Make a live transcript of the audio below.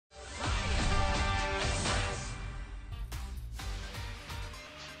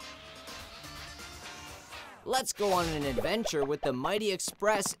Let's go on an adventure with the Mighty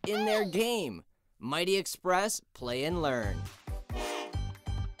Express in their game. Mighty Express, play and learn.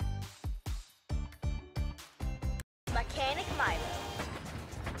 Mechanic Milo.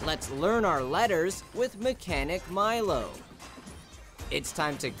 Let's learn our letters with Mechanic Milo. It's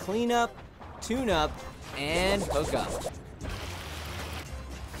time to clean up, tune up, and hook up.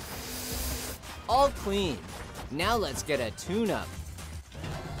 All clean. Now let's get a tune-up.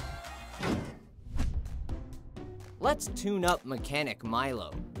 Let's tune up Mechanic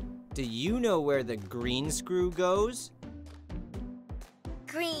Milo. Do you know where the green screw goes?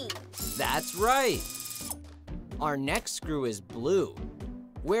 Green. That's right. Our next screw is blue.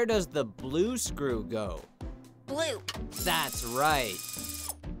 Where does the blue screw go? Blue. That's right.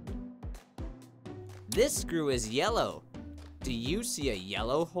 This screw is yellow. Do you see a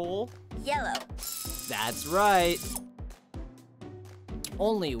yellow hole? Yellow. That's right.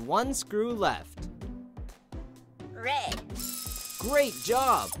 Only one screw left. Red. Great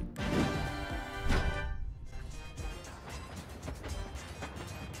job.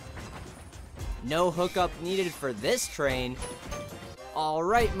 No hookup needed for this train. All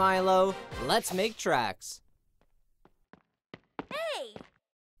right, Milo, let's make tracks. Hey!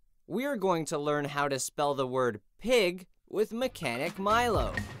 We're going to learn how to spell the word pig with Mechanic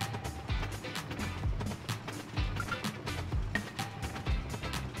Milo.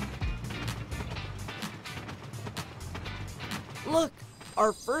 Look,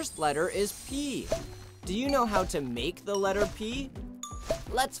 our first letter is P. Do you know how to make the letter P?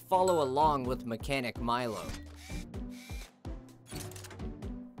 Let's follow along with Mechanic Milo.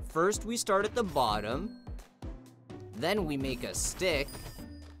 First, we start at the bottom. Then we make a stick.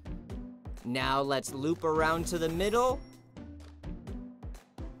 Now let's loop around to the middle.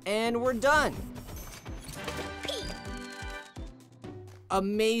 And we're done. P.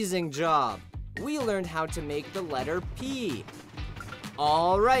 Amazing job. We learned how to make the letter P.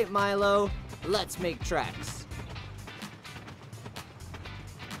 All right, Milo, let's make tracks.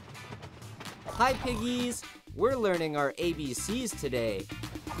 Hi, piggies. We're learning our ABCs today.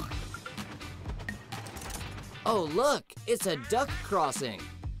 Oh, look, it's a duck crossing.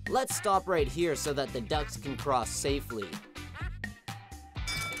 Let's stop right here so that the ducks can cross safely.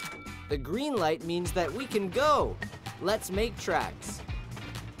 The green light means that we can go. Let's make tracks.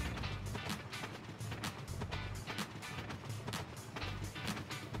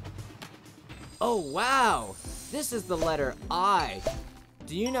 Oh, wow! This is the letter I.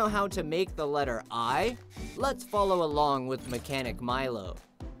 Do you know how to make the letter I? Let's follow along with Mechanic Milo.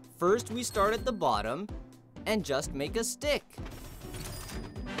 First, we start at the bottom and just make a stick.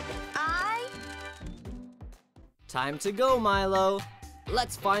 I. Time to go, Milo.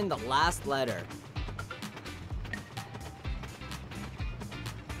 Let's find the last letter.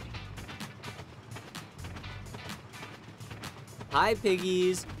 Hi,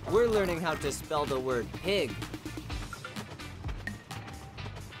 piggies. We're learning how to spell the word pig.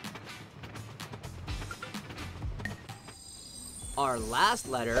 Our last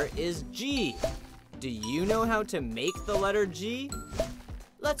letter is G. Do you know how to make the letter G?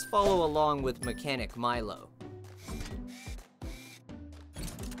 Let's follow along with Mechanic Milo.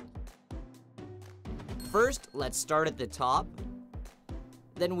 First, let's start at the top.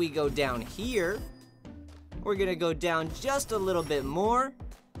 Then we go down here. We're gonna go down just a little bit more,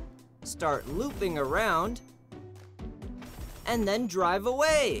 start looping around, and then drive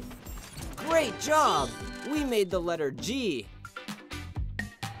away. Great job! We made the letter G.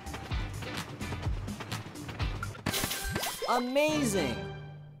 Amazing!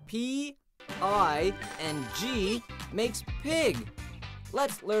 P, I, and G makes pig.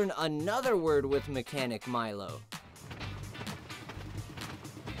 Let's learn another word with Mechanic Milo.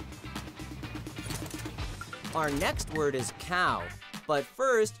 Our next word is cow, but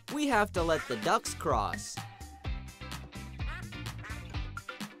first we have to let the ducks cross.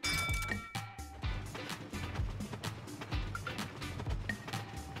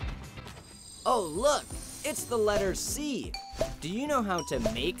 Oh, look, it's the letter C. Do you know how to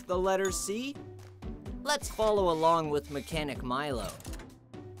make the letter C? Let's follow along with Mechanic Milo.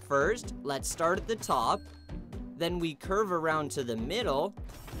 First, let's start at the top, then we curve around to the middle,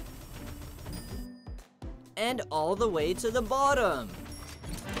 and all the way to the bottom.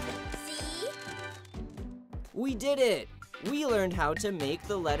 C. We did it! We learned how to make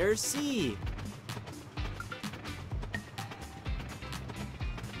the letter C.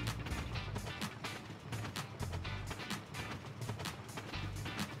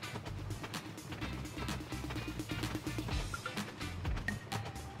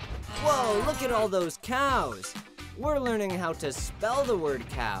 Whoa, look at all those cows! We're learning how to spell the word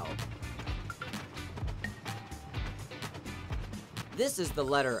cow. This is the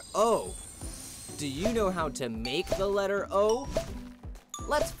letter O. Do you know how to make the letter O?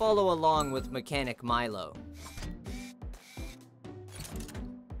 Let's follow along with Mechanic Milo.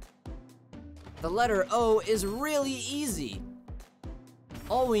 The letter O is really easy.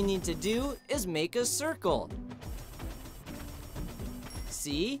 All we need to do is make a circle.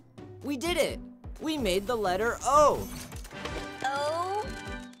 See? We did it! We made the letter O. O.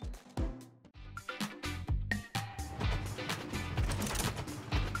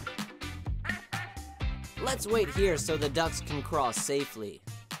 Let's wait here so the ducks can cross safely.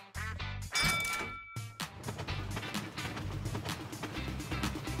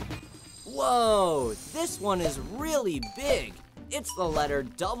 Whoa! This one is really big. It's the letter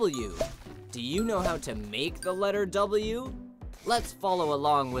W. Do you know how to make the letter W? Let's follow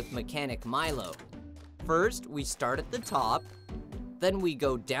along with Mechanic Milo. First, we start at the top, then we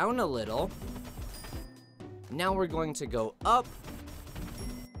go down a little. Now we're going to go up,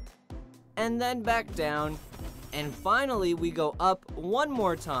 and then back down, and finally we go up one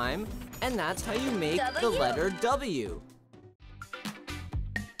more time, and that's how you make the letter W.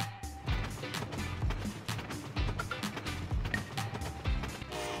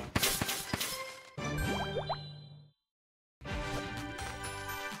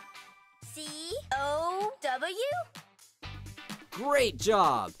 C-O-W? Great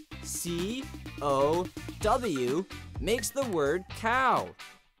job! C-O-W makes the word cow.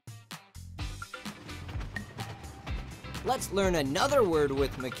 Let's learn another word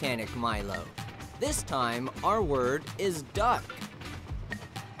with Mechanic Milo. This time, our word is duck.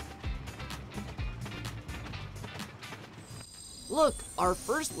 Look, our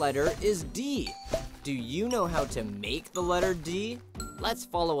first letter is D. Do you know how to make the letter D? Let's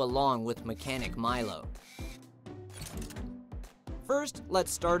follow along with Mechanic Milo. First,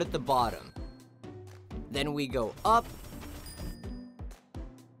 let's start at the bottom. Then we go up.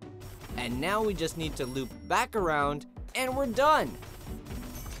 And now we just need to loop back around, and we're done.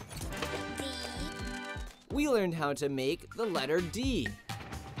 D. We learned how to make the letter D.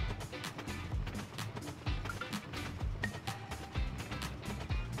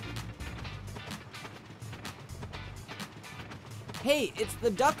 Hey, it's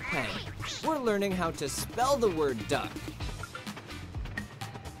the duck pen. We're learning how to spell the word duck.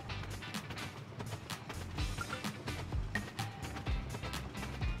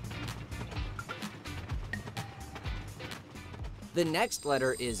 The next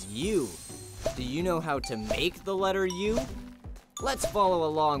letter is U. Do you know how to make the letter U? Let's follow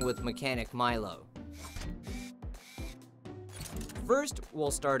along with Mechanic Milo. First,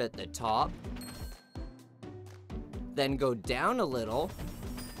 we'll start at the top, then go down a little,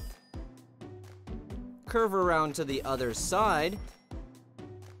 curve around to the other side,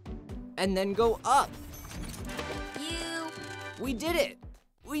 and then go up. U. We did it!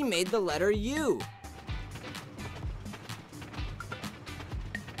 We made the letter U.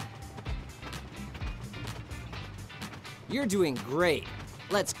 You're doing great.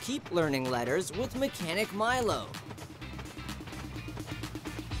 Let's keep learning letters with Mechanic Milo.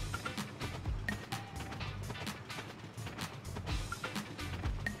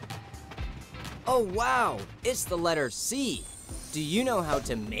 Oh wow, it's the letter C. Do you know how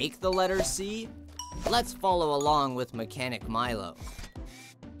to make the letter C? Let's follow along with Mechanic Milo.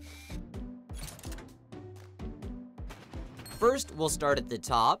 First, we'll start at the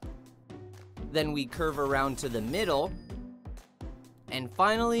top, then we curve around to the middle, and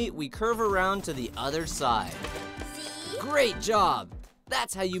finally, we curve around to the other side. C. Great job!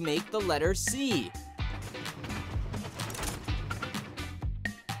 That's how you make the letter C.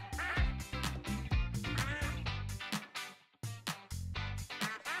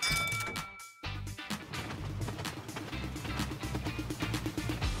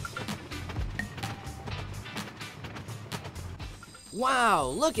 Wow,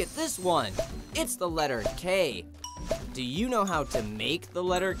 look at this one. It's the letter K. Do you know how to make the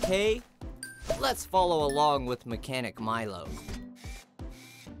letter K? Let's follow along with Mechanic Milo.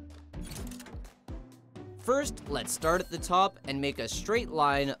 First, let's start at the top and make a straight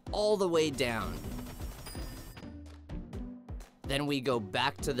line all the way down. Then we go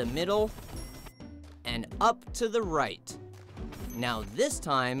back to the middle and up to the right. Now this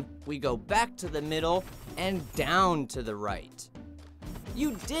time, we go back to the middle and down to the right.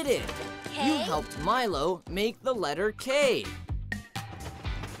 You did it! K? You helped Milo make the letter K.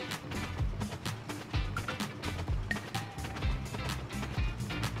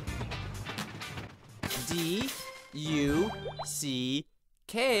 D-U-C-K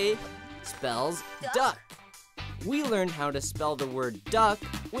spells duck. We learned how to spell the word duck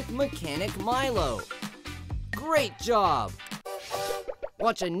with Mechanic Milo. Great job!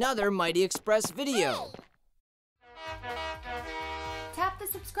 Watch another Mighty Express video. Tap the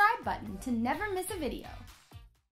subscribe button to never miss a video.